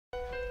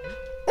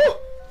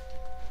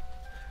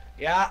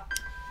Yeah.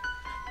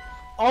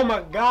 Oh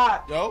my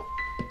God. Yo.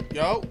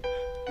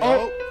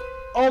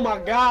 Oh my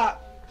God.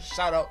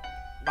 Shout out.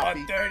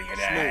 130 and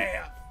a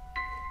half.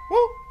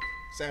 Woo.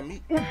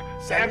 Sammy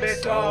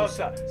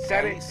Sosa.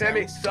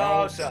 Sammy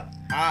Sosa.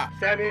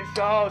 Sammy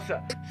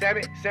Sosa.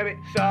 Sammy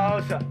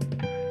Sosa.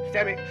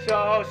 Sammy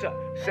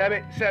Sosa.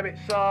 Sammy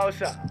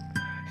Sosa.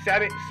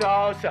 Sammy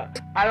Sosa.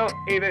 I don't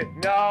even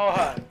know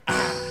her.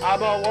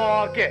 I'ma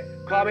walk it.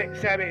 Call me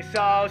Sammy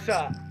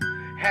Sosa.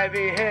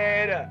 Heavy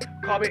hitter.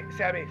 Call me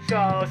Sammy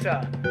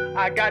Sosa.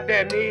 I got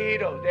them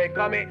needles. They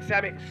call me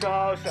Sammy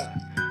Sosa.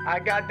 I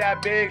got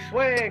that big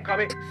swing. Call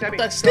me Sammy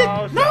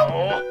Sosa.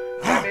 No.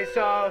 Sammy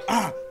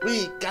Sosa.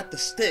 We got the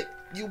stick.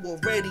 You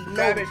already know.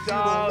 Sammy You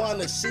Sosa. don't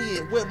wanna see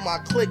it with my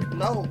click.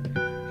 No.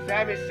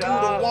 Sammy You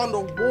Sosa. don't want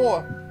the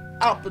war.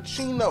 Al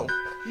Pacino.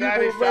 You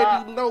Sammy already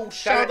Sosa. know.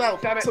 Shout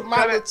out to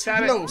my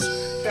Latinos.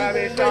 Sammy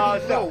You already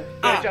Sosa. know.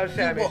 Bitch, I'm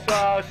Sammy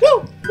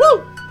Sosa.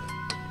 Woo.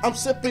 I'm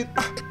sipping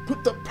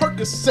with the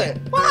Percocet.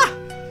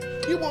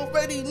 You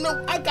already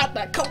know I got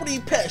that Cody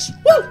Pesh.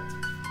 Woo!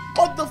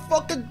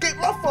 Motherfucker, get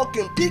my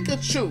fucking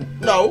Pikachu.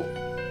 No,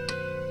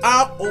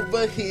 I'm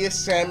over here,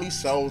 Sammy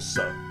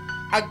Sosa.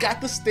 I got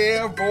the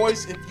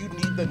steroids if you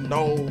need to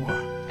know.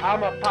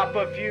 I'ma pop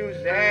a few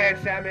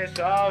Zans, Sammy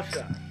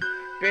Sosa.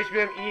 Bitch,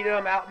 been eat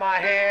them out my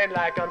hand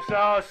like I'm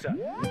Sosa.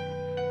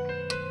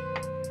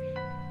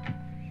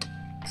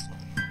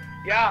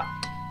 Yeah.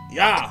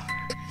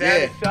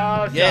 Sammy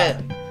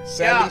Sosa.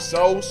 Sammy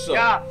Sosa.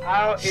 Yeah,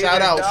 I don't Shout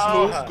even out,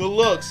 know Snoop. her. Good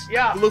looks.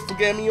 Yeah. Good looks for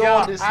getting me Yeah,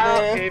 on this, I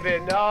man. don't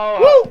even know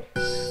her. Woo!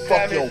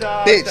 Fuck Sammy your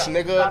Sosa. bitch,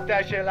 nigga. Pop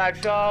that shit like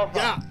sofa.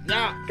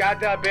 Yeah. Got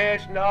that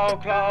bitch, no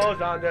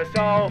clothes on the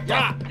sofa.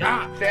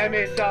 Yeah.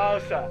 Sammy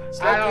Sosa. I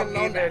Smoking don't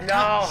on even that know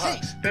hot her.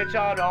 sheesh. Bitch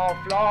on all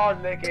floors,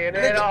 licking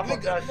it off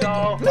of the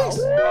sofa.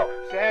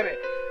 please.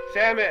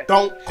 Sammy.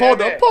 Don't call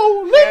the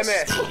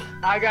police. Sammy.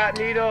 I got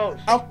needles.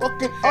 I'm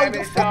fucking on Sammy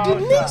your fucking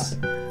knees.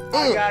 Sosa.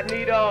 I got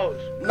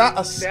needles. Not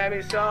a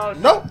Sammy Sosa.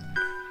 No.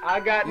 I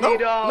got No,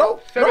 needles. no,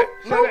 Sammy.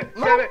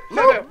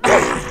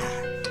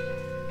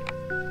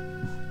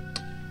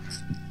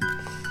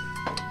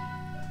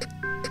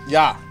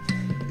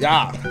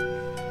 Yeah.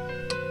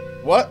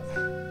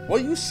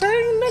 What you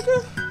saying,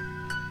 nigga?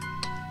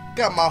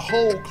 Got my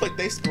whole clique,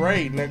 they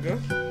sprayed, nigga.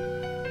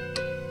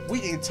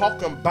 We ain't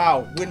talking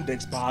about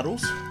Windex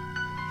bottles.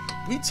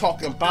 We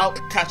talking about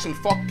catching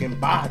fucking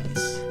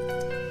bodies.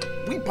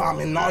 We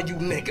bombing all you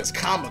niggas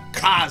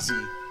kamikaze.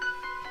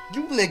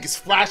 You niggas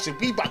flashing,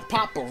 we bout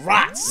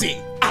paparazzi.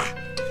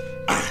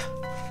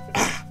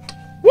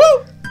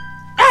 Woo!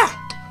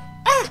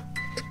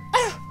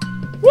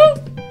 Woo!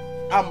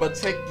 I'ma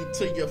take you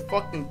to your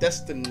fucking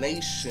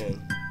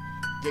destination.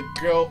 Your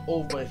girl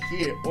over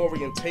here,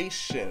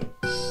 orientation.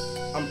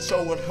 I'm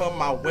showing her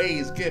my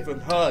ways, giving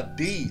her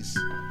D's.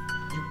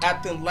 You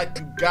acting like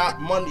you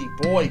got money,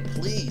 boy,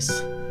 please.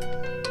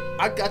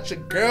 I got your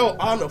girl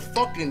on her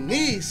fucking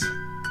knees.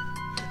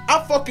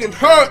 I fucking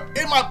her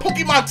in my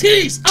Pokemon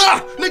tees.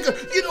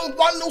 Nigga, you don't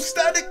want no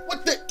static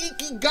with the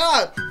Iki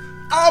God.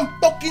 I'm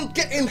fucking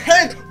getting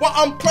head while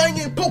I'm playing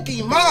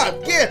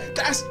Pokemon. Yeah,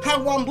 that's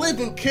how I'm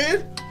living,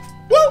 kid.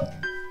 Woo!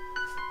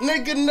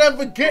 Nigga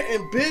never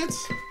getting bids.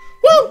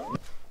 Woo!